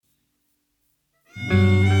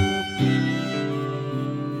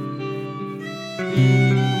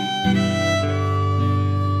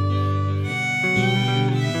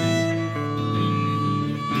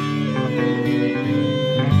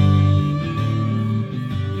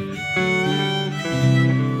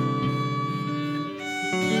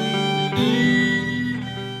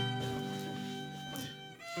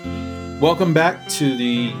Welcome back to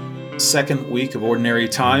the second week of Ordinary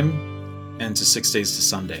Time and to 6 Days to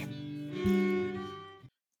Sunday.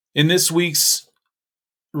 In this week's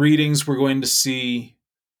readings, we're going to see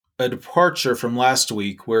a departure from last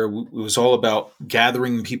week where it was all about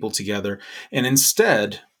gathering people together. And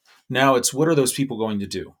instead, now it's what are those people going to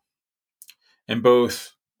do? And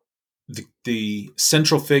both the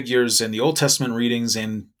central figures in the Old Testament readings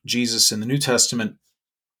and Jesus in the New Testament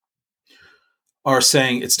are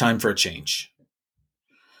saying it's time for a change.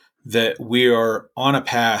 That we are on a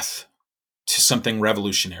path to something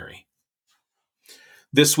revolutionary.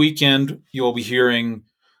 This weekend, you'll be hearing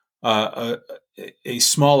a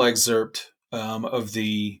small excerpt of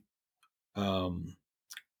the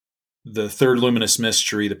third Luminous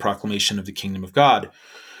Mystery, the Proclamation of the Kingdom of God,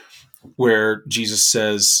 where Jesus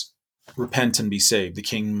says, "Repent and be saved. The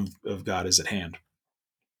kingdom of God is at hand."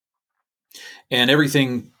 And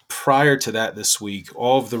everything prior to that this week,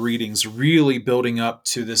 all of the readings really building up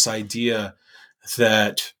to this idea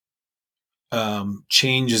that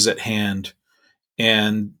change is at hand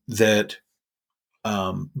and that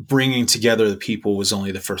bringing together the people was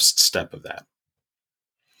only the first step of that.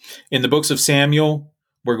 In the books of Samuel,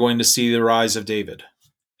 we're going to see the rise of David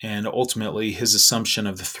and ultimately his assumption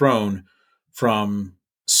of the throne from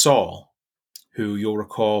Saul, who you'll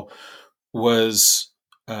recall was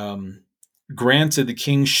granted the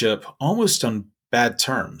kingship almost on bad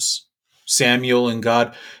terms. Samuel and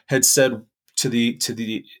God had said to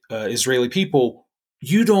the Israeli people,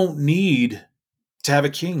 "You don't need to have a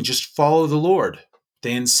king, just follow the Lord."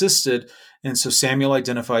 They insisted, and so Samuel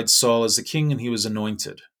identified Saul as the king, and he was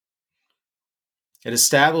anointed. It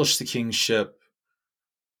established the kingship,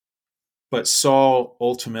 but Saul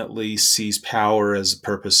ultimately sees power as a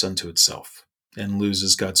purpose unto itself and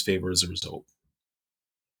loses God's favor as a result.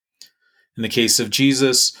 In the case of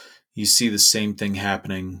Jesus, you see the same thing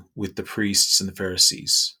happening with the priests and the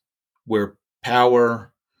Pharisees, where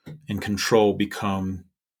power and control become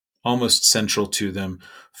almost central to them,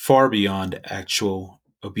 far beyond actual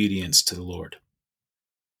obedience to the Lord.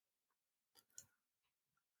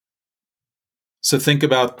 So think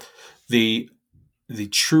about the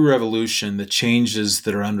true revolution, the changes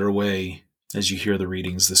that are underway as you hear the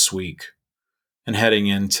readings this week and heading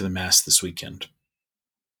into the Mass this weekend.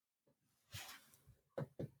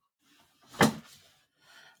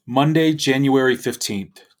 Monday, January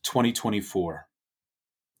 15th, 2024.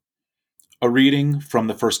 A reading from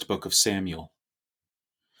the first book of Samuel.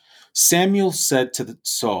 Samuel said to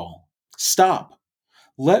Saul, "Stop,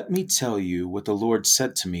 let me tell you what the Lord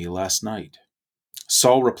said to me last night."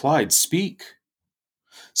 Saul replied, "Speak."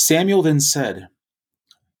 Samuel then said,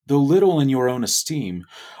 "Though little in your own esteem,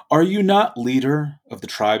 are you not leader of the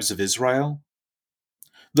tribes of Israel?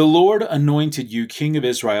 The Lord anointed you king of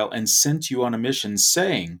Israel and sent you on a mission,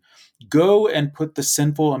 saying, 'Go and put the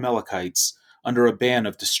sinful Amalekites under a ban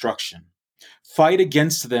of destruction. Fight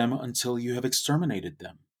against them until you have exterminated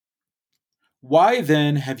them.' Why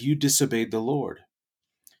then have you disobeyed the Lord?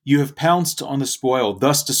 You have pounced on the spoil,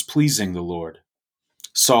 thus displeasing the Lord."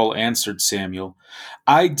 Saul answered Samuel,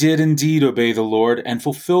 "I did indeed obey the Lord and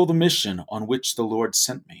fulfill the mission on which the Lord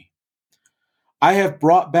sent me. I have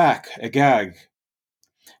brought back Agag,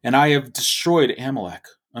 and I have destroyed Amalek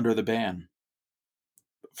under the ban.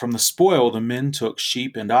 From the spoil the men took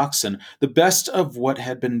sheep and oxen, the best of what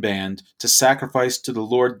had been banned, to sacrifice to the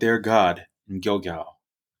Lord their God in Gilgal."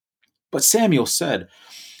 But Samuel said,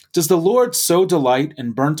 "Does the Lord so delight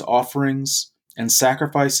in burnt offerings and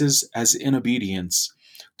sacrifices as in obedience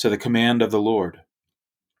to the command of the Lord?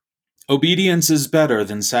 Obedience is better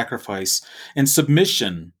than sacrifice, and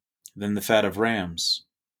submission than the fat of rams.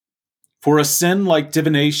 For a sin like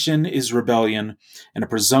divination is rebellion, and a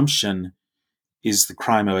presumption is the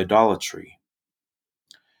crime of idolatry.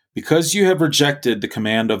 Because you have rejected the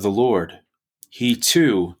command of the Lord, he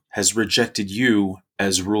too has rejected you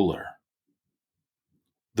as ruler."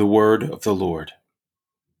 The word of the Lord.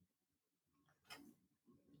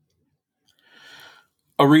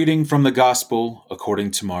 A reading from the Gospel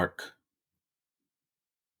according to Mark.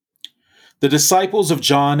 The disciples of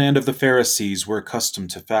John and of the Pharisees were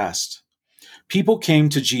accustomed to fast. People came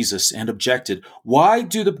to Jesus and objected, "Why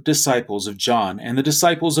do the disciples of John and the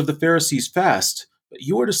disciples of the Pharisees fast, but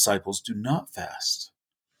your disciples do not fast?"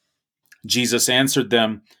 Jesus answered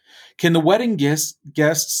them, "Can the wedding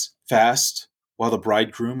guests fast while the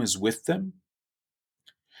bridegroom is with them?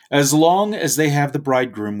 As long as they have the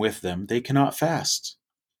bridegroom with them, they cannot fast.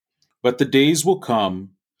 But the days will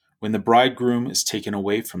come when the bridegroom is taken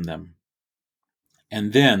away from them,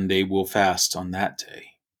 and then they will fast on that day.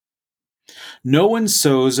 No one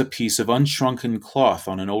sews a piece of unshrunken cloth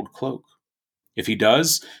on an old cloak. If he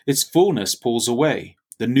does, its fullness pulls away,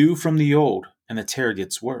 the new from the old, and the tear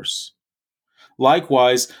gets worse.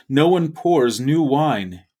 Likewise, no one pours new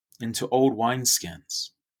wine into old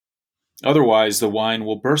wineskins. Otherwise, the wine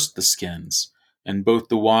will burst the skins, and both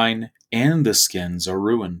the wine and the skins are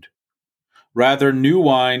ruined. Rather, new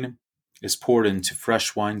wine is poured into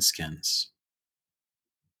fresh wineskins.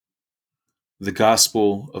 The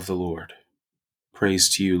Gospel of the Lord.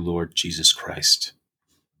 Praise to you, Lord Jesus Christ.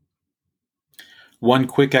 One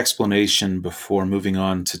quick explanation before moving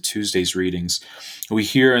on to Tuesday's readings. We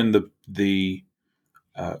hear in the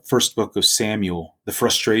first book of Samuel the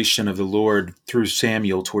frustration of the Lord through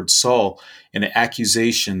Samuel towards Saul, and the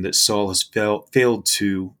accusation that Saul has failed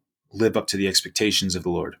to live up to the expectations of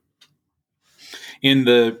the Lord. In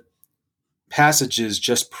the passages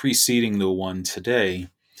just preceding the one today,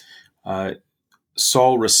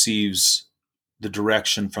 Saul receives the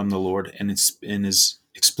direction from the Lord and is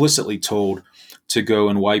explicitly told to go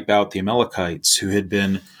and wipe out the Amalekites, who had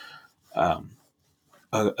been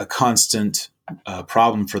a constant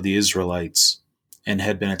problem for the Israelites and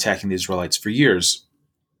had been attacking the Israelites for years.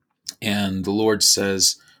 And the Lord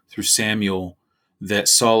says through Samuel that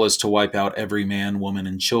Saul is to wipe out every man, woman,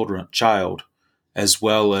 and child, as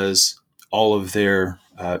well as all of their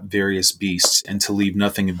various beasts, and to leave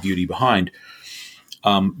nothing of beauty behind.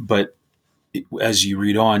 But as you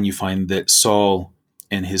read on, you find that Saul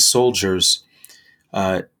and his soldiers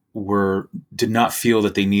did not feel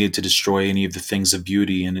that they needed to destroy any of the things of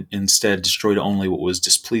beauty, and instead destroyed only what was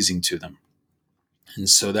displeasing to them. And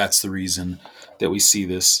so that's the reason that we see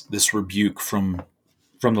this rebuke from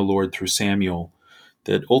the Lord through Samuel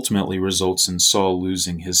that ultimately results in Saul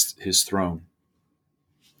losing his throne.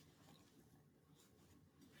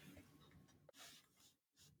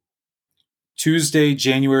 Tuesday,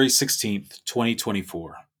 January 16th,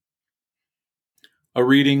 2024. A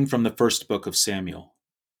reading from the first book of Samuel.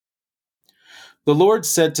 The Lord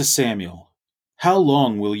said to Samuel, "How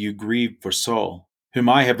long will you grieve for Saul, whom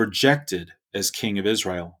I have rejected as king of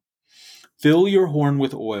Israel? Fill your horn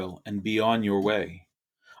with oil and be on your way.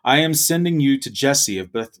 I am sending you to Jesse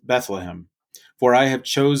of Bethlehem, for I have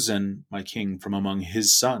chosen my king from among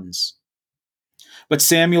his sons." But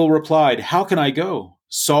Samuel replied, "How can I go?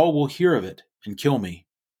 Saul will hear of it and kill me."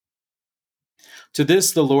 To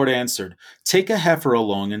this the Lord answered, "Take a heifer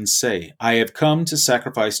along and say, 'I have come to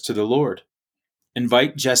sacrifice to the Lord.'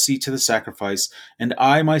 Invite Jesse to the sacrifice, and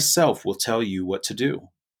I myself will tell you what to do.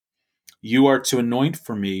 You are to anoint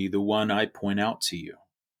for me the one I point out to you."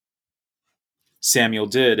 Samuel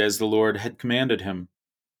did as the Lord had commanded him.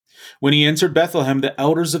 When he entered Bethlehem, the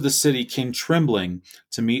elders of the city came trembling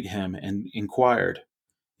to meet him and inquired,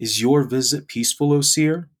 "Is your visit peaceful, O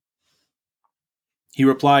seer?" He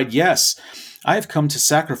replied, "Yes, I have come to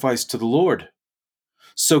sacrifice to the Lord.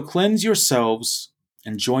 So cleanse yourselves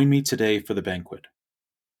and join me today for the banquet."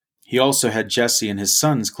 He also had Jesse and his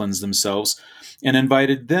sons cleanse themselves and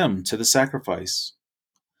invited them to the sacrifice.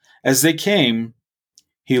 As they came,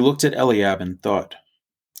 he looked at Eliab and thought,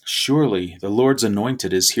 "Surely the Lord's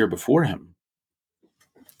anointed is here before him."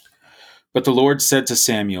 But the Lord said to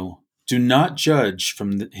Samuel, "Do not judge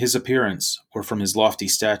from his appearance or from his lofty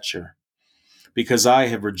stature, because I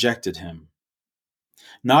have rejected him.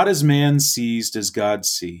 Not as man sees does God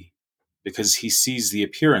see, because he sees the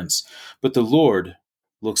appearance, but the Lord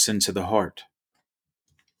looks into the heart."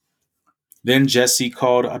 Then Jesse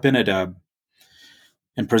called Abinadab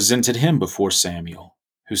and presented him before Samuel,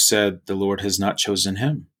 who said, "The Lord has not chosen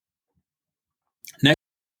him." Next,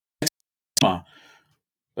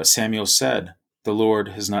 but Samuel said, "The Lord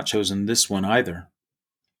has not chosen this one either."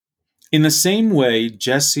 In the same way,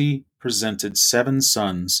 Jesse presented 7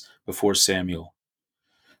 sons before Samuel.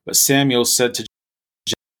 But Samuel said to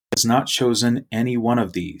Jesse, "Has not chosen any one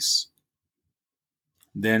of these."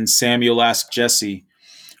 Then Samuel asked Jesse,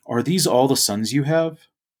 "Are these all the sons you have?"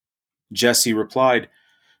 Jesse replied,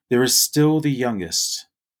 "There is still the youngest,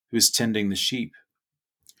 who is tending the sheep."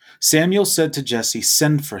 Samuel said to Jesse,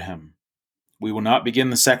 "Send for him. We will not begin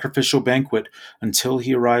the sacrificial banquet until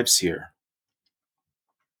he arrives here."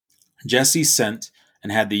 Jesse sent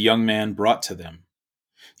and had the young man brought to them.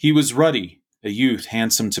 He was ruddy, a youth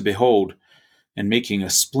handsome to behold, and making a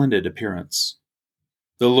splendid appearance.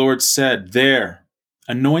 The Lord said, "There,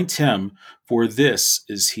 anoint him, for this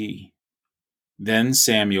is he." Then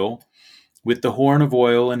Samuel, with the horn of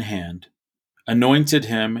oil in hand, anointed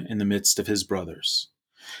him in the midst of his brothers.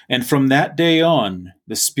 And from that day on,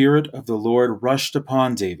 the Spirit of the Lord rushed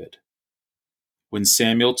upon David. When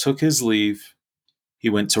Samuel took his leave, he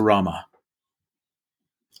went to Ramah.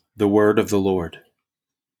 The word of the Lord.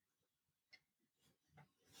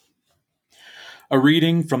 A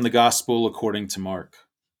reading from the Gospel according to Mark.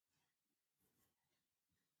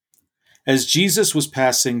 As Jesus was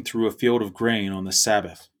passing through a field of grain on the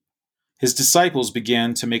Sabbath, his disciples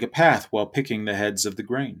began to make a path while picking the heads of the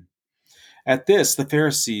grain. At this, the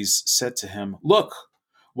Pharisees said to him, "Look,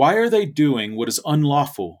 why are they doing what is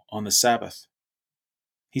unlawful on the Sabbath?"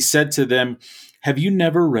 He said to them, "Have you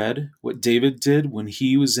never read what David did when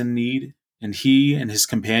he was in need and he and his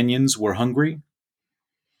companions were hungry?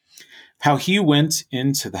 How he went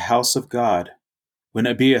into the house of God when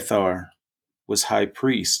Abiathar was high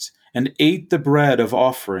priest and ate the bread of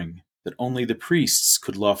offering that only the priests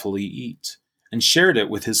could lawfully eat, and shared it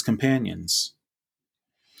with his companions.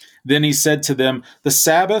 Then he said to them, 'The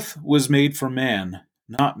Sabbath was made for man,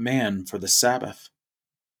 not man for the Sabbath.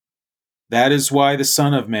 That is why the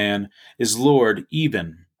Son of Man is Lord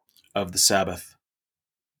even of the Sabbath.'"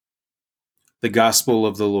 The Gospel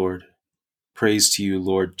of the Lord. Praise to you,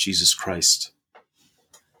 Lord Jesus Christ.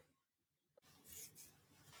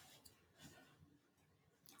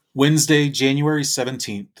 Wednesday, January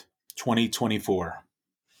 17th, 2024.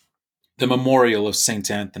 The Memorial of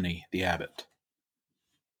St. Anthony the Abbot.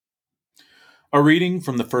 A reading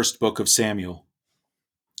from the first book of Samuel.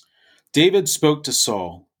 David spoke to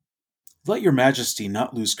Saul, "Let your majesty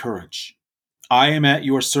not lose courage. I am at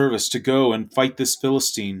your service to go and fight this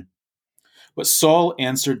Philistine." But Saul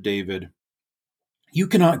answered David, "You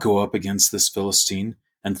cannot go up against this Philistine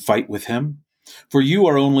and fight with him, for you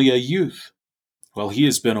are only a youth, while he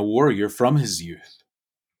has been a warrior from his youth."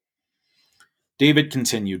 David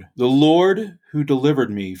continued, "The Lord who delivered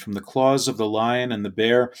me from the claws of the lion and the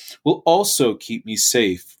bear will also keep me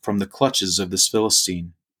safe from the clutches of this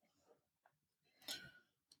Philistine."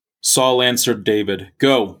 Saul answered David,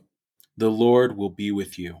 "Go, the Lord will be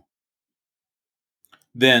with you."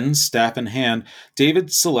 Then, staff in hand,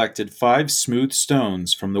 David selected 5 smooth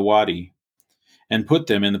stones from the wadi and put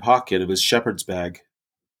them in the pocket of his shepherd's bag.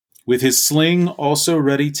 With his sling also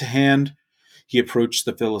ready to hand, he approached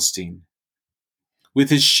the Philistine. With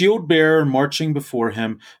his shield bearer marching before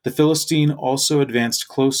him, the Philistine also advanced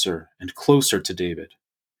closer and closer to David.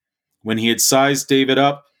 When he had sized David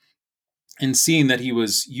up and seen that he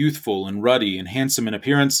was youthful and ruddy and handsome in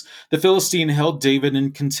appearance, the Philistine held David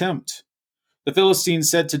in contempt. The Philistine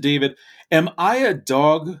said to David, "Am I a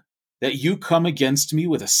dog that you come against me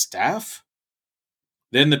with a staff?"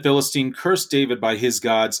 Then the Philistine cursed David by his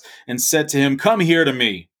gods and said to him, "Come here to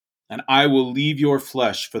me, and I will leave your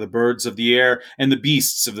flesh for the birds of the air and the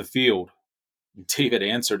beasts of the field." And David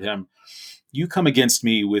answered him, "You come against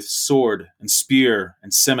me with sword and spear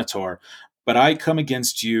and scimitar, but I come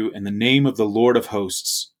against you in the name of the Lord of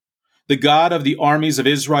hosts, the God of the armies of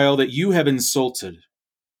Israel that you have insulted.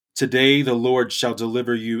 Today the Lord shall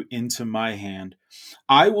deliver you into my hand.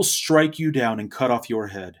 I will strike you down and cut off your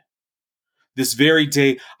head. This very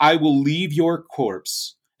day I will leave your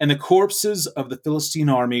corpse and the corpses of the Philistine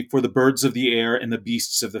army for the birds of the air and the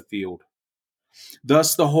beasts of the field.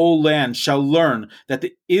 Thus the whole land shall learn that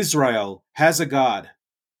Israel has a God.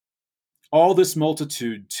 All this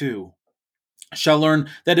multitude, too, shall learn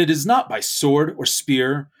that it is not by sword or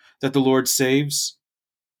spear that the Lord saves.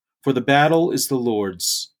 For the battle is the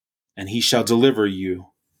Lord's, and he shall deliver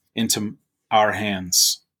you into our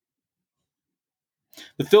hands."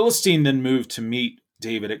 The Philistine then moved to meet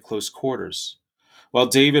David at close quarters, while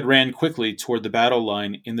David ran quickly toward the battle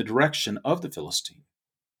line in the direction of the Philistine.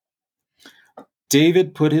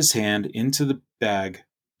 David put his hand into the bag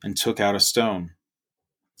and took out a stone,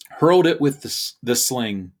 hurled it with the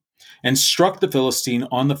sling, and struck the Philistine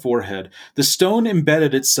on the forehead. The stone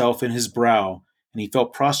embedded itself in his brow, and he fell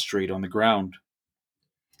prostrate on the ground.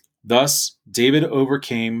 Thus David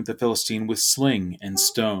overcame the Philistine with sling and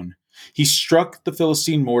stone. He struck the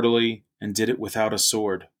Philistine mortally and did it without a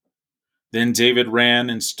sword. Then David ran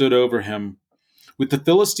and stood over him. With the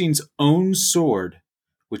Philistine's own sword,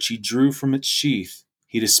 which he drew from its sheath,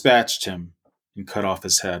 he dispatched him and cut off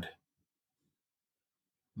his head.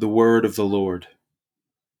 The word of the Lord.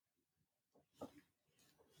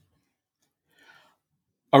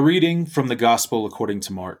 A reading from the Gospel according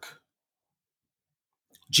to Mark.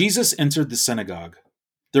 Jesus entered the synagogue.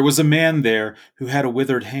 There was a man there who had a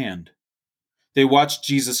withered hand. They watched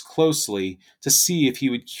Jesus closely to see if he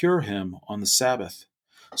would cure him on the Sabbath,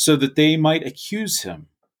 so that they might accuse him.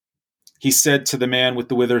 He said to the man with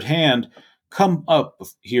the withered hand, "Come up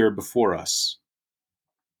here before us."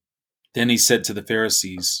 Then he said to the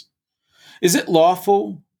Pharisees, "Is it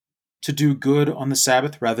lawful to do good on the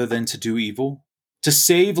Sabbath rather than to do evil? To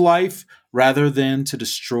save life rather than to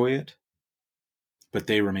destroy it?" But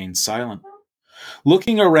they remained silent,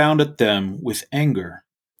 looking around at them with anger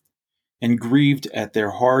and grieved at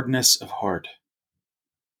their hardness of heart.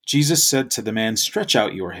 Jesus said to the man, "Stretch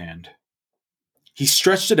out your hand." He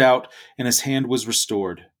stretched it out, and his hand was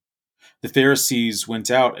restored. The Pharisees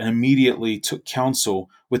went out and immediately took counsel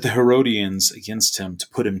with the Herodians against him to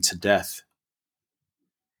put him to death.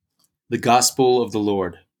 The Gospel of the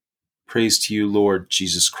Lord. Praise to you, Lord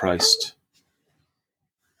Jesus Christ.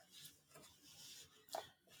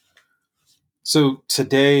 So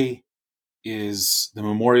today is the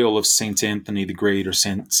memorial of Saint Anthony the Great, or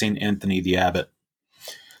Saint Anthony the Abbot.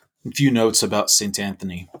 A few notes about Saint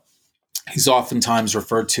Anthony. He's oftentimes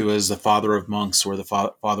referred to as the father of monks, or the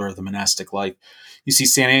father of the monastic life. You see,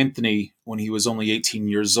 Saint Anthony, when he was only 18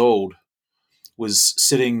 years old, was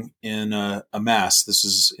sitting in a mass. This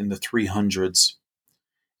is in the 300s.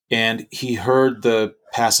 And he heard the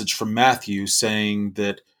passage from Matthew saying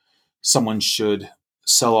that someone should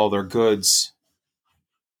sell all their goods,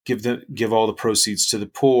 give all the proceeds to the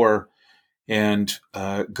poor, and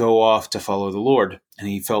go off to follow the Lord. And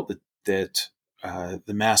he felt that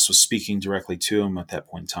the Mass was speaking directly to him at that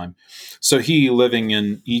point in time. So he, living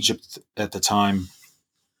in Egypt at the time,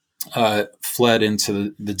 fled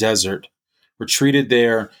into the desert, retreated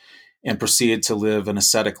there, and proceeded to live an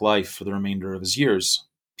ascetic life for the remainder of his years.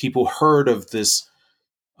 People heard of this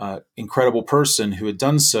incredible person who had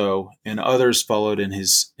done so, and others followed in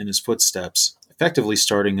his footsteps, effectively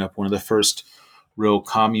starting up one of the first real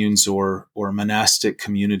communes or monastic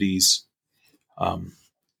communities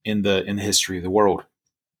in the history of the world.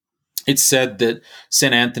 It's said that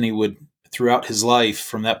Saint Anthony would, throughout his life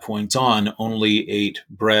from that point on, only ate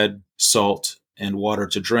bread, salt, and water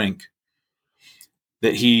to drink.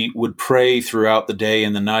 That he would pray throughout the day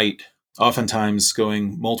and the night, oftentimes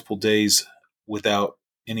going multiple days without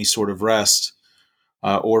any sort of rest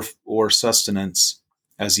or sustenance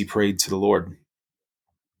as he prayed to the Lord.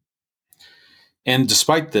 And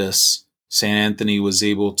despite this, Saint Anthony was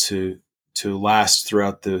able to last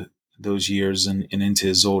throughout those years and into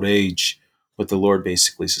his old age, with the Lord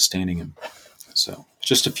basically sustaining him. So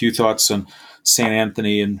just a few thoughts on Saint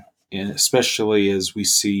Anthony, and especially as we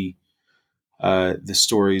see the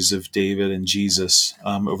stories of David and Jesus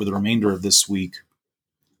over the remainder of this week,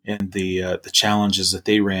 and the challenges that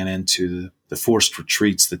they ran into, the forced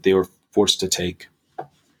retreats that they were forced to take.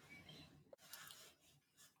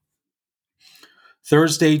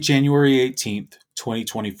 Thursday, January 18th,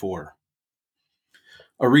 2024.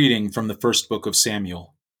 A reading from the first book of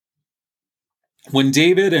Samuel. When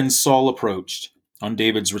David and Saul approached, on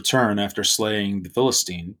David's return after slaying the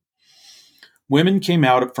Philistine, women came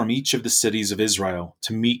out from each of the cities of Israel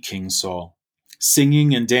to meet King Saul,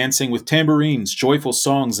 singing and dancing with tambourines, joyful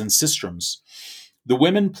songs, and sistrums. The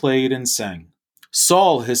women played and sang,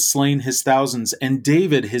 "Saul has slain his thousands, and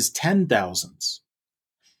David his 10,000s."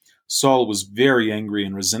 Saul was very angry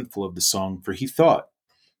and resentful of the song, for he thought,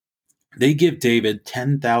 "They give David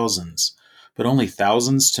 10,000s, but only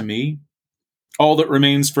thousands to me? All that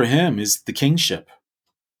remains for him is the kingship."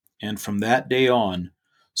 And from that day on,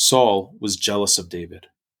 Saul was jealous of David.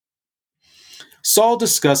 Saul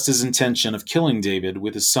discussed his intention of killing David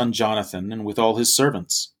with his son Jonathan and with all his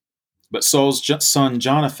servants. But Saul's son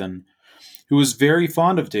Jonathan, who was very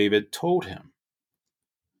fond of David, told him,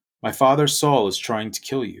 "My father Saul is trying to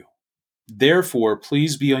kill you. Therefore,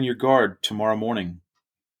 please be on your guard tomorrow morning.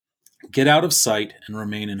 Get out of sight and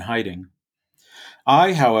remain in hiding.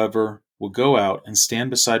 I, however, will go out and stand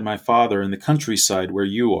beside my father in the countryside where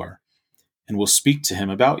you are, and will speak to him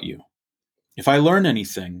about you. If I learn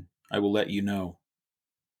anything, I will let you know."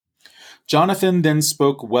 Jonathan then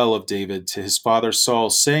spoke well of David to his father Saul,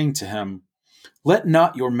 saying to him, "Let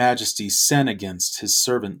not your majesty sin against his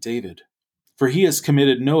servant David, for he has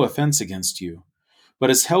committed no offense against you, but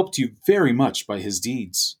has helped you very much by his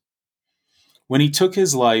deeds. When he took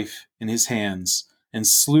his life in his hands and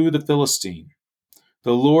slew the Philistine,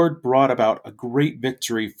 the Lord brought about a great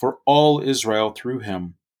victory for all Israel through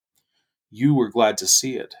him. You were glad to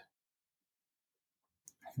see it.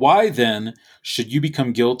 Why, then, should you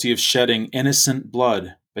become guilty of shedding innocent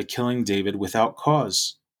blood by killing David without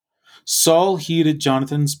cause?" Saul heeded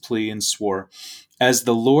Jonathan's plea and swore, "As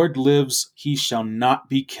the Lord lives, he shall not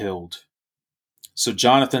be killed." So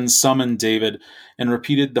Jonathan summoned David and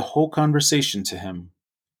repeated the whole conversation to him.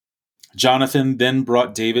 Jonathan then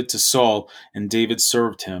brought David to Saul, and David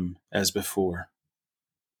served him as before.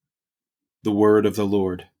 The word of the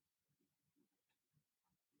Lord.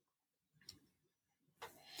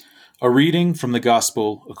 A reading from the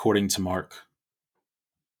Gospel according to Mark.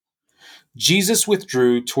 Jesus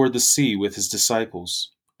withdrew toward the sea with his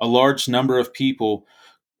disciples. A large number of people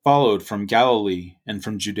followed from Galilee and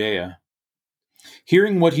from Judea.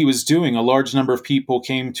 Hearing what he was doing, a large number of people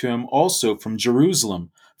came to him also from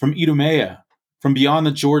Jerusalem, from Idumea, from beyond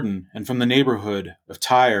the Jordan and from the neighborhood of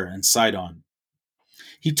Tyre and Sidon.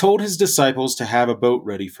 He told his disciples to have a boat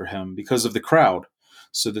ready for him because of the crowd,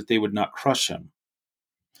 so that they would not crush him.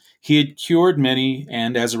 He had cured many,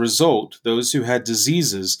 and as a result, those who had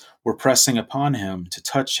diseases were pressing upon him to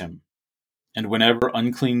touch him. And whenever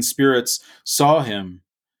unclean spirits saw him,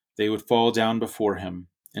 they would fall down before him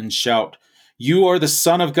and shout, "You are the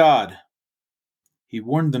Son of God!" He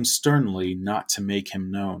warned them sternly not to make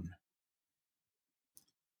him known.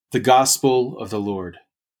 The Gospel of the Lord.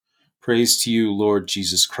 Praise to you, Lord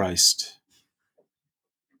Jesus Christ.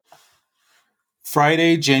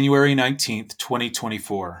 Friday, January 19th,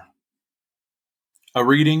 2024. A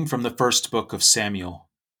reading from the first book of Samuel.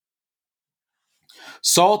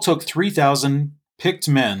 Saul took 3,000 picked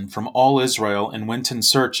men from all Israel and went in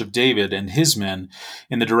search of David and his men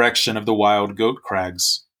in the direction of the wild goat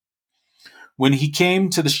crags. When he came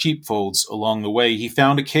to the sheepfolds along the way, he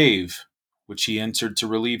found a cave, which he entered to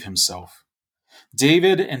relieve himself.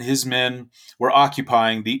 David and his men were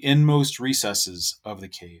occupying the inmost recesses of the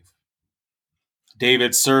cave.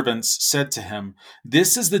 David's servants said to him,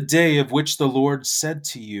 "This is the day of which the Lord said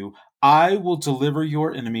to you, 'I will deliver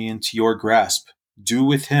your enemy into your grasp. Do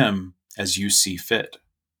with him as you see fit.'"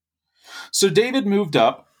 So David moved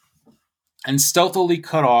up and stealthily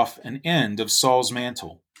cut off an end of Saul's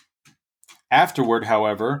mantle. Afterward,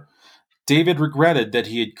 however, David regretted that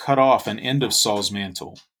he had cut off an end of Saul's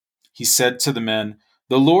mantle. He said to the men,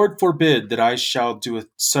 "The Lord forbid that I shall do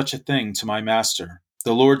such a thing to my master,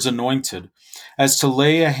 the Lord's anointed, as to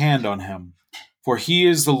lay a hand on him, for he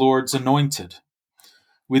is the Lord's anointed."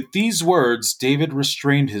 With these words, David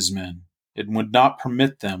restrained his men and would not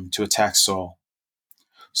permit them to attack Saul.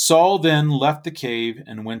 Saul then left the cave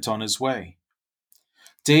and went on his way.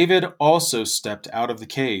 David also stepped out of the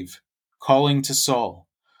cave, calling to Saul,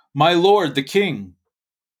 "My lord, the king."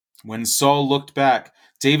 When Saul looked back,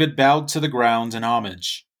 David bowed to the ground in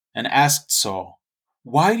homage and asked Saul,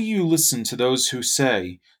 "Why do you listen to those who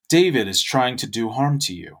say, 'David is trying to do harm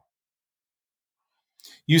to you'?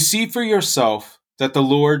 You see for yourself that the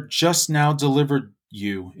Lord just now delivered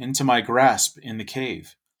you into my grasp in the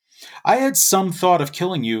cave. I had some thought of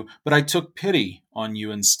killing you, but I took pity on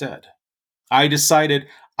you instead. I decided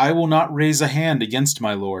I will not raise a hand against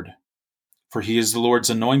my Lord, for he is the Lord's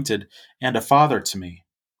anointed and a father to me.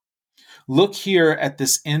 Look here at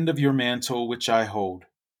this end of your mantle which I hold.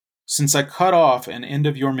 Since I cut off an end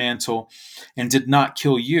of your mantle and did not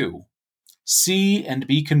kill you, see and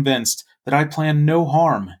be convinced that I plan no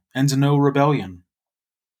harm and no rebellion.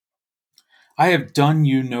 I have done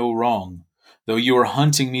you no wrong, though you are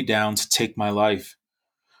hunting me down to take my life.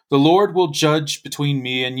 The Lord will judge between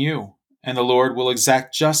me and you, and the Lord will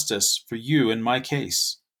exact justice for you in my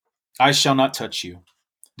case. I shall not touch you.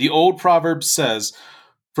 The old proverb says,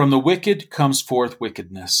 'From the wicked comes forth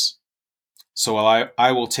wickedness.' So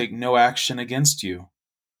I will take no action against you.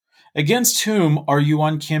 Against whom are you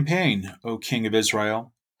on campaign, O King of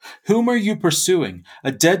Israel? Whom are you pursuing,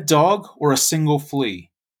 a dead dog or a single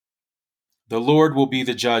flea? The Lord will be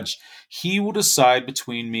the judge. He will decide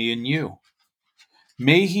between me and you.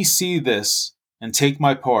 May he see this and take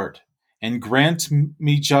my part and grant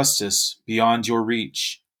me justice beyond your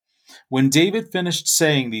reach." When David finished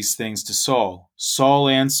saying these things to Saul, Saul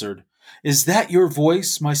answered, "Is that your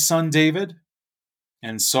voice, my son David?"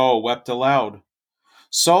 And Saul wept aloud.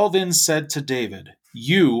 Saul then said to David,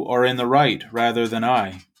 "You are in the right rather than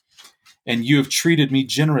I, and you have treated me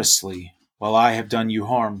generously while I have done you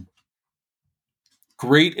harm.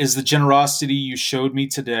 Great is the generosity you showed me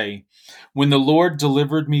today, when the Lord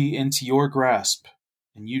delivered me into your grasp,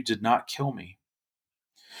 and you did not kill me.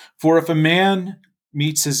 For if a man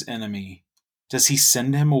meets his enemy, does he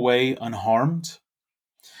send him away unharmed?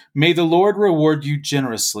 May the Lord reward you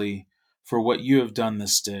generously for what you have done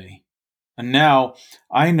this day. And now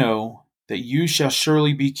I know that you shall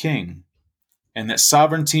surely be king, and that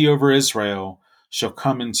sovereignty over Israel shall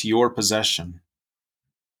come into your possession."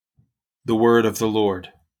 The word of the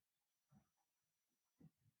Lord.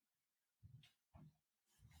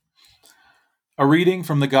 A reading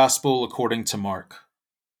from the Gospel according to Mark.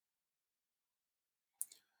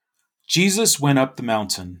 Jesus went up the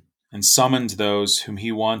mountain and summoned those whom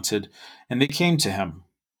he wanted, and they came to him.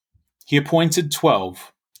 He appointed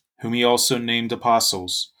 12, whom he also named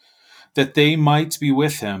apostles, that they might be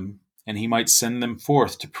with him, and he might send them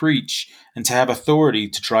forth to preach and to have authority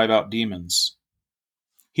to drive out demons.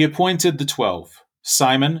 He appointed the 12,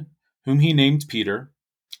 Simon, whom he named Peter,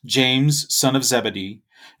 James, son of Zebedee,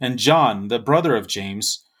 and John, the brother of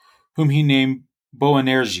James, whom he named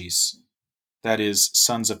Boanerges, that is,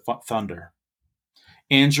 sons of thunder.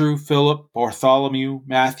 Andrew, Philip, Bartholomew,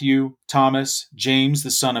 Matthew, Thomas, James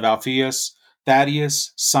the son of Alphaeus,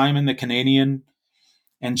 Thaddeus, Simon the Cananaean,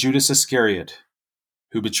 and Judas Iscariot,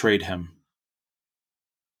 who betrayed him.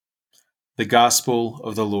 The Gospel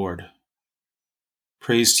of the Lord.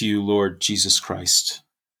 Praise to you, Lord Jesus Christ.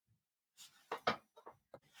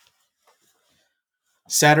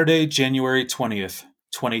 Saturday, January 20th,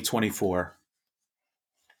 2024.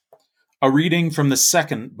 A reading from the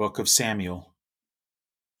second book of Samuel.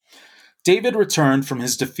 David returned from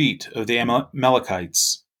his defeat of the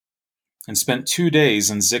Amalekites and spent 2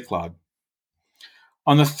 days in Ziklag.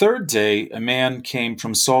 On the third day, a man came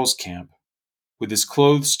from Saul's camp, with his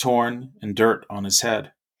clothes torn and dirt on his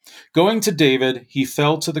head. Going to David, he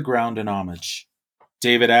fell to the ground in homage.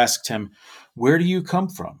 David asked him, "Where do you come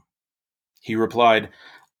from?" He replied,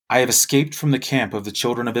 "I have escaped from the camp of the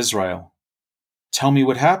children of Israel." "Tell me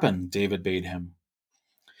what happened," David bade him.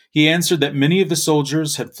 He answered that many of the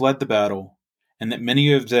soldiers had fled the battle, and that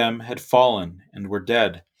many of them had fallen and were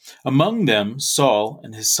dead, among them Saul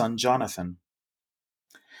and his son Jonathan.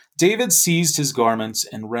 David seized his garments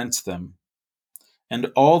and rent them, and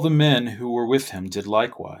all the men who were with him did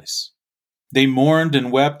likewise. They mourned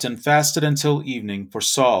and wept and fasted until evening for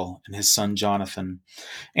Saul and his son Jonathan,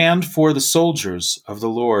 and for the soldiers of the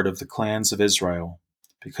Lord of the clans of Israel,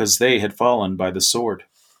 because they had fallen by the sword.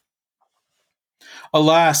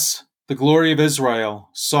 Alas, the glory of Israel,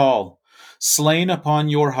 Saul, slain upon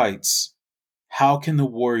your heights. How can the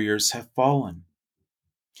warriors have fallen?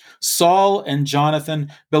 Saul and Jonathan,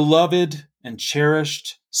 beloved and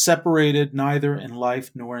cherished, separated neither in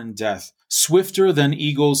life nor in death, swifter than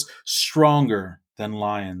eagles, stronger than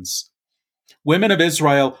lions. Women of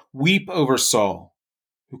Israel, weep over Saul,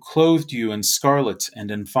 who clothed you in scarlet and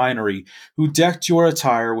in finery, who decked your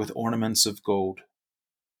attire with ornaments of gold.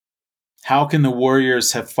 How can the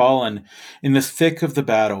warriors have fallen in the thick of the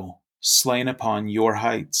battle, slain upon your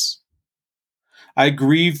heights? I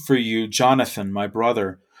grieve for you, Jonathan, my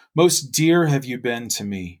brother. Most dear have you been to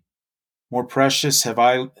me. More precious have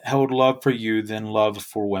I held love for you than love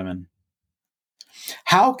for women.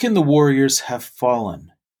 How can the warriors have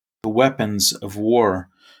fallen? The weapons of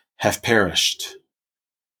war have perished.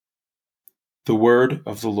 The word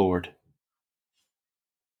of the Lord.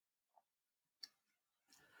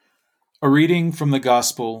 A reading from the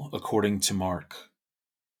Gospel according to Mark.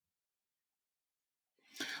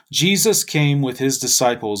 Jesus came with his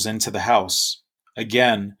disciples into the house.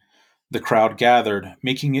 Again, the crowd gathered,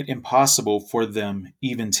 making it impossible for them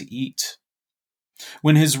even to eat.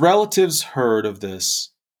 When his relatives heard of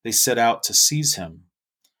this, they set out to seize him,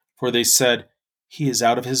 for they said, "He is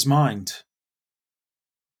out of his mind."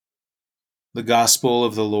 The Gospel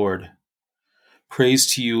of the Lord.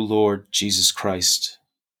 Praise to you, Lord Jesus Christ.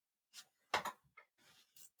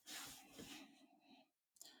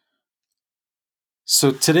 So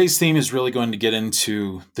today's theme is really going to get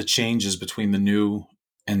into the changes between the new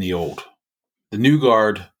and the old. The new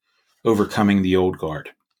guard overcoming the old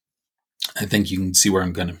guard. I think you can see where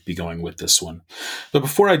I'm going to be going with this one. But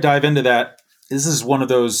before I dive into that, this is one of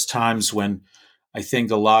those times when I think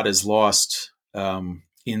a lot is lost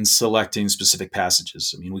in selecting specific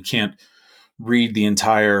passages. I mean, we can't read the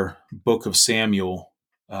entire book of Samuel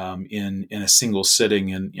in a single sitting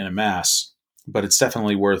in a mass, but it's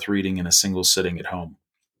definitely worth reading in a single sitting at home.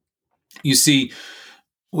 You see,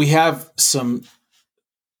 we have some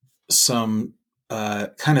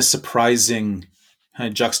kind of surprising kind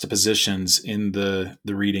of juxtapositions in the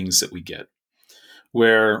readings that we get,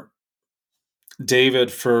 where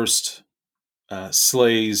David first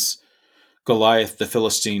slays Goliath the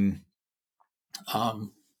Philistine,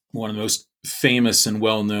 one of the most famous and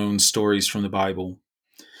well-known stories from the Bible,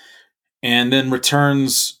 and then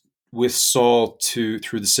returns with Saul through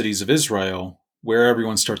the cities of Israel, where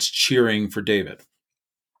everyone starts cheering for David.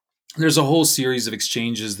 There's a whole series of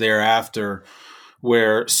exchanges thereafter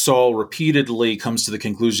where Saul repeatedly comes to the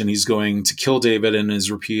conclusion he's going to kill David and is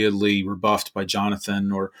repeatedly rebuffed by Jonathan,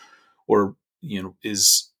 or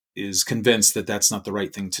is convinced that that's not the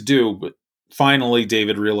right thing to do. But finally,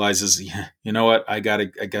 David realizes, you know what, I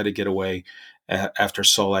gotta get away after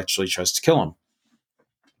Saul actually tries to kill him.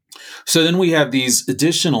 So then we have these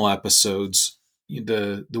additional episodes,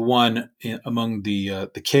 the one among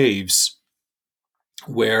the caves,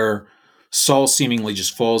 where Saul seemingly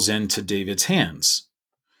just falls into David's hands,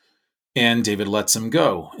 and David lets him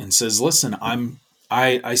go and says, "Listen,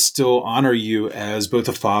 I still honor you as both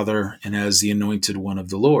a father and as the anointed one of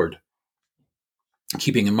the Lord,"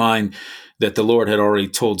 keeping in mind that the Lord had already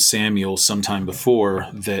told Samuel sometime before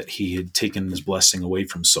that he had taken his blessing away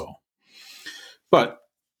from Saul. But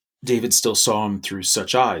David still saw him through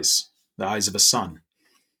such eyes, the eyes of a son.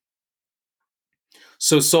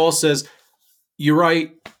 So Saul says, "You're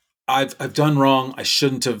right. I've done wrong. I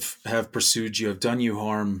shouldn't have pursued you. I've done you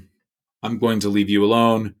harm. I'm going to leave you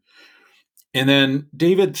alone." And then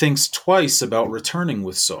David thinks twice about returning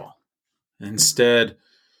with Saul. Instead,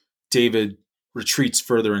 David retreats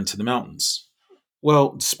further into the mountains.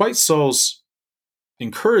 Well, despite Saul's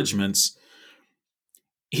encouragements,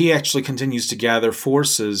 he actually continues to gather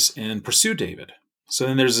forces and pursue David. So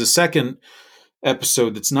then there's a second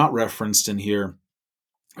episode that's not referenced in here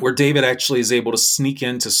where David actually is able to sneak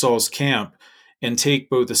into Saul's camp and take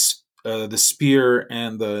both the spear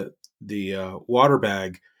and the water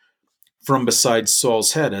bag from beside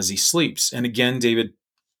Saul's head as he sleeps. And again, David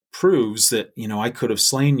proves that, I could have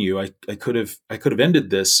slain you. I could have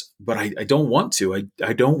ended this, but I don't want to.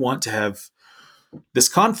 I don't want to have this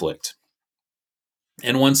conflict.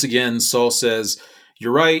 And once again, Saul says,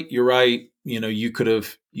 "You're right. You're right. You could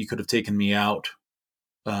have taken me out.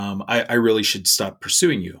 I really should stop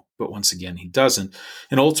pursuing you." But once again, he doesn't.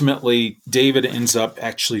 And ultimately, David ends up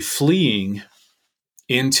actually fleeing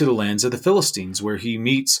into the lands of the Philistines, where he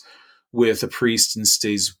meets with a priest and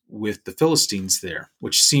stays with the Philistines there,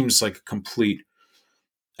 which seems like a complete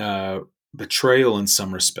betrayal in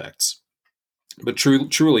some respects. But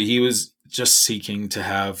truly, he was just seeking to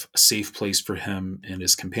have a safe place for him and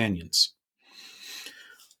his companions.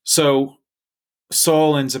 So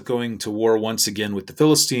Saul ends up going to war once again with the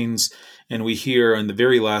Philistines, and we hear in the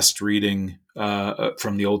very last reading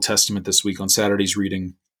from the Old Testament this week on Saturday's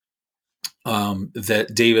reading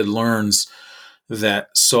that David learns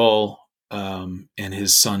that Saul and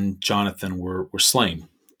his son Jonathan were slain,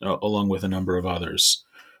 along with a number of others,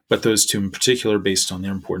 but those two in particular based on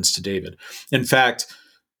their importance to David. In fact,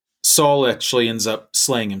 Saul actually ends up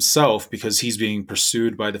slaying himself because he's being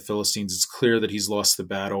pursued by the Philistines. It's clear that he's lost the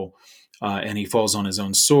battle, and he falls on his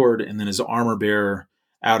own sword, and then his armor bearer,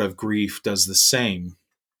 out of grief, does the same.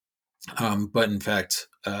 But in fact,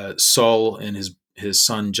 Saul and his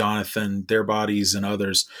son Jonathan, their bodies and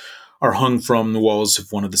others are hung from the walls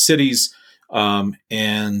of one of the cities,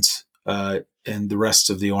 and the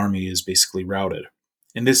rest of the army is basically routed.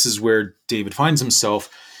 And this is where David finds himself,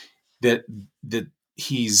 that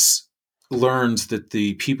he's learned that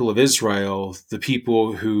the people of Israel, the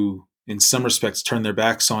people who in some respects turned their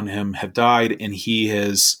backs on him, have died, and he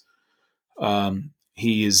is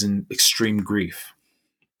in extreme grief.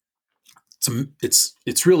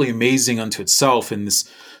 It's really amazing unto itself in this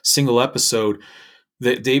single episode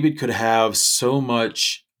that David could have so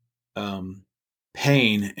much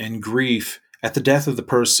pain and grief at the death of the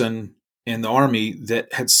person in the army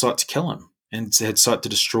that had sought to kill him and had sought to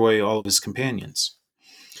destroy all of his companions.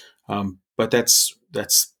 But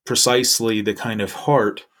that's precisely the kind of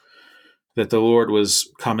heart that the Lord was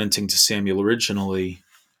commenting to Samuel originally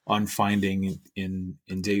on finding in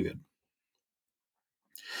David.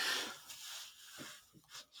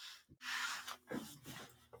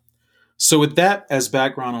 So with that as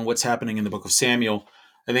background on what's happening in the book of Samuel,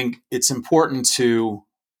 I think it's important to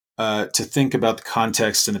think about the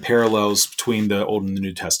context and the parallels between the Old and the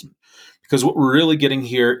New Testament. Because what we're really getting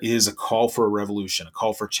here is a call for a revolution, a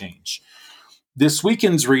call for change. This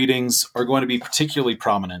weekend's readings are going to be particularly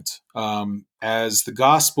prominent, as the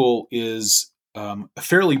gospel is a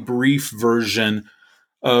fairly brief version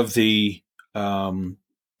of the third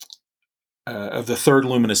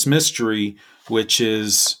luminous mystery, which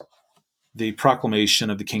is the proclamation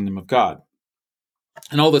of the kingdom of God.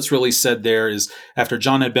 And all that's really said there is, after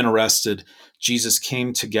John had been arrested, Jesus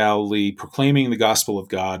came to Galilee proclaiming the gospel of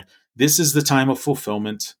God. This is the time of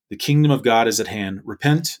fulfillment. The kingdom of God is at hand.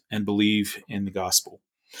 Repent and believe in the gospel.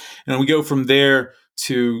 And we go from there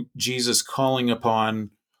to Jesus calling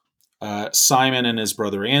upon Simon and his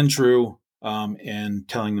brother Andrew, and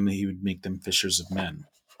telling them that he would make them fishers of men.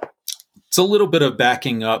 It's a little bit of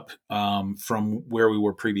backing up from where we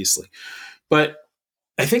were previously. But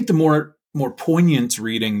I think the more poignant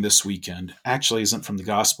reading this weekend actually isn't from the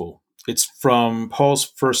gospel. It's from Paul's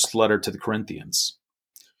first letter to the Corinthians,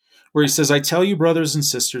 where he says, "I tell you, brothers and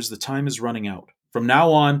sisters, the time is running out. From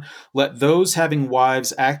now on, let those having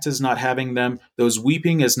wives act as not having them, those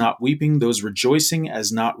weeping as not weeping, those rejoicing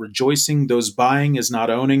as not rejoicing, those buying as not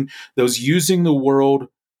owning, those using the world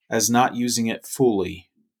as not using it fully,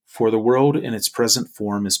 for the world in its present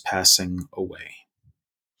form is passing away."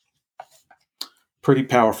 Pretty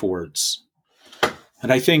powerful words.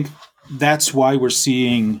 And I think that's why we're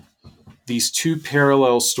seeing these two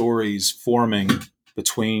parallel stories forming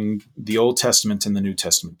between the Old Testament and the New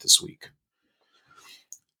Testament this week.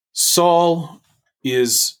 Saul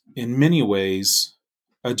is, in many ways,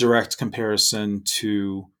 a direct comparison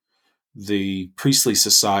to the priestly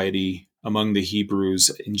society among the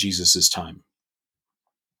Hebrews in Jesus' time.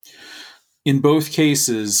 In both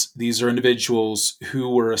cases, these are individuals who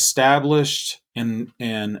were established and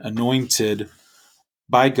anointed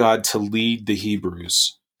by God to lead the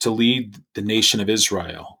Hebrews, to lead the nation of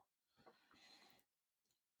Israel.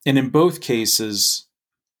 And in both cases,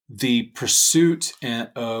 the pursuit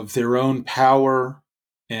of their own power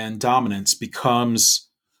and dominance becomes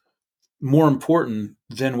more important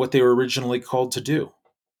than what they were originally called to do.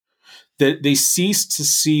 That they cease to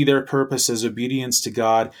see their purpose as obedience to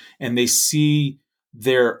God, and they see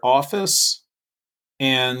their office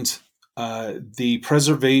and the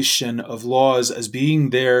preservation of laws as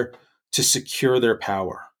being there to secure their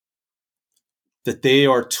power. That they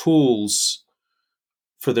are tools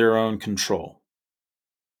for their own control.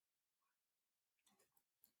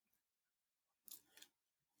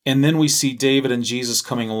 And then we see David and Jesus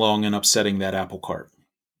coming along and upsetting that apple cart.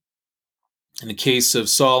 In the case of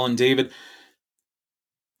Saul and David,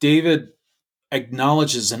 David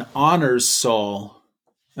acknowledges and honors Saul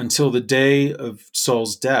until the day of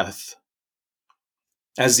Saul's death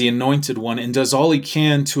as the anointed one, and does all he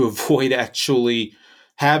can to avoid actually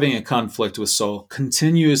having a conflict with Saul,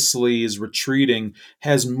 continuously is retreating,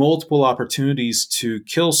 has multiple opportunities to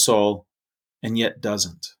kill Saul, and yet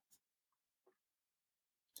doesn't.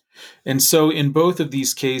 And so in both of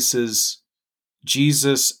these cases,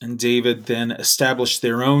 Jesus and David then establish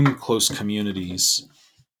their own close communities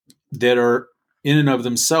that are in and of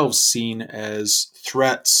themselves seen as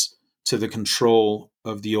threats to the control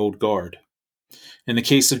of the old guard. In the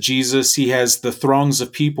case of Jesus, he has the throngs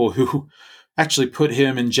of people who actually put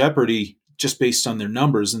him in jeopardy just based on their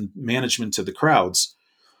numbers and management of the crowds.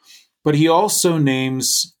 But he also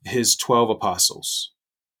names his 12 apostles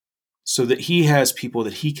so that he has people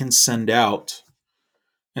that he can send out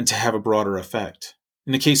and to have a broader effect.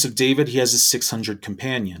 In the case of David, he has his 600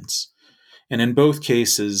 companions. And in both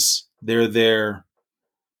cases, they're there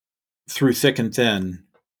through thick and thin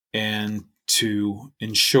and to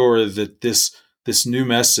ensure that this new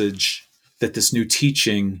message, that this new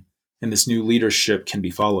teaching and this new leadership can be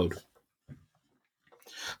followed.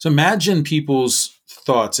 So imagine people's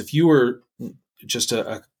thoughts. If you were just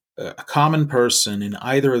a common person in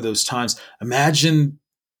either of those times, imagine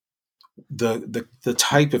the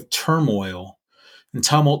type of turmoil and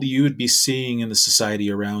tumult that you would be seeing in the society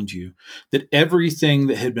around you, that everything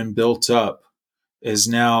that had been built up is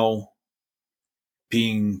now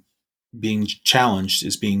being challenged,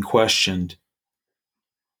 is being questioned.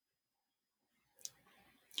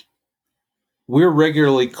 We're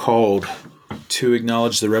regularly called to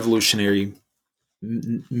acknowledge the revolutionary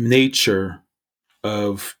nature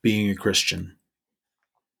of being a Christian.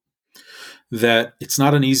 That it's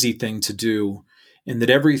not an easy thing to do, and that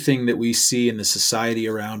everything that we see in the society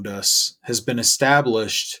around us has been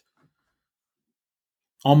established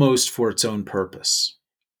almost for its own purpose.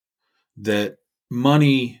 That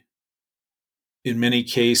money, in many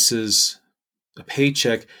cases, a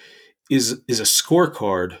paycheck, is a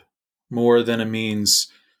scorecard more than a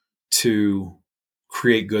means to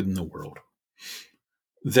create good in the world.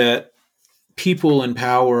 That people in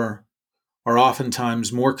power are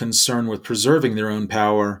oftentimes more concerned with preserving their own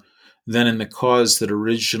power than in the cause that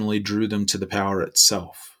originally drew them to the power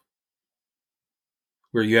itself.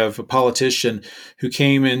 Where you have a politician who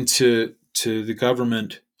came into the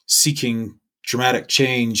government seeking dramatic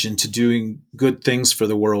change into doing good things for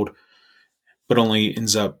the world, but only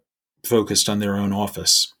ends up focused on their own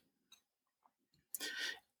office.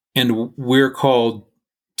 And we're called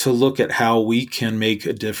to look at how we can make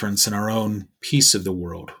a difference in our own piece of the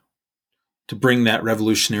world, to bring that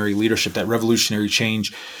revolutionary leadership, that revolutionary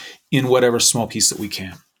change in whatever small piece that we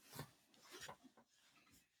can.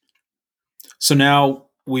 So now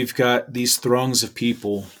we've got these throngs of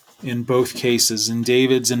people in both cases, in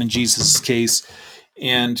David's and in Jesus' case,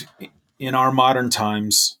 and in our modern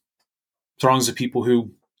times, throngs of people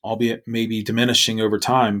who, albeit maybe diminishing over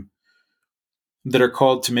time, that are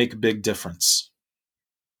called to make a big difference.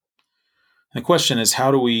 And the question is, how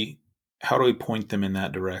do we point them in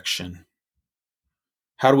that direction?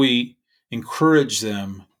 How do we encourage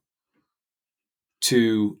them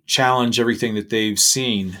to challenge everything that they've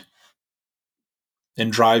seen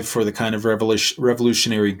and drive for the kind of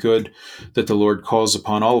revolutionary good that the Lord calls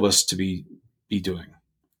upon all of us to be doing?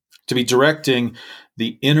 To be directing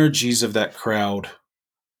the energies of that crowd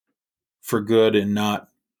for good and not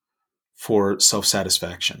for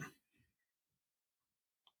self-satisfaction.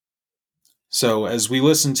 So as we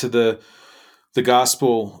listen to the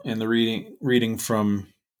gospel and the reading from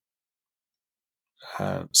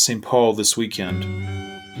St. Paul this weekend,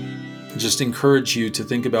 just encourage you to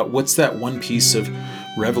think about what's that one piece of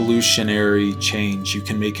revolutionary change you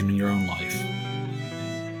can make in your own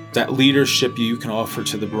life. that leadership you can offer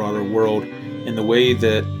to the broader world in the way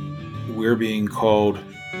that we're being called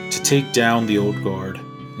to take down the old guard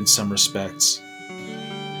in some respects,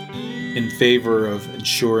 in favor of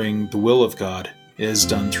ensuring the will of God is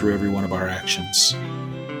done through every one of our actions.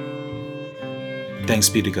 Thanks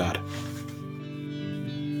be to God.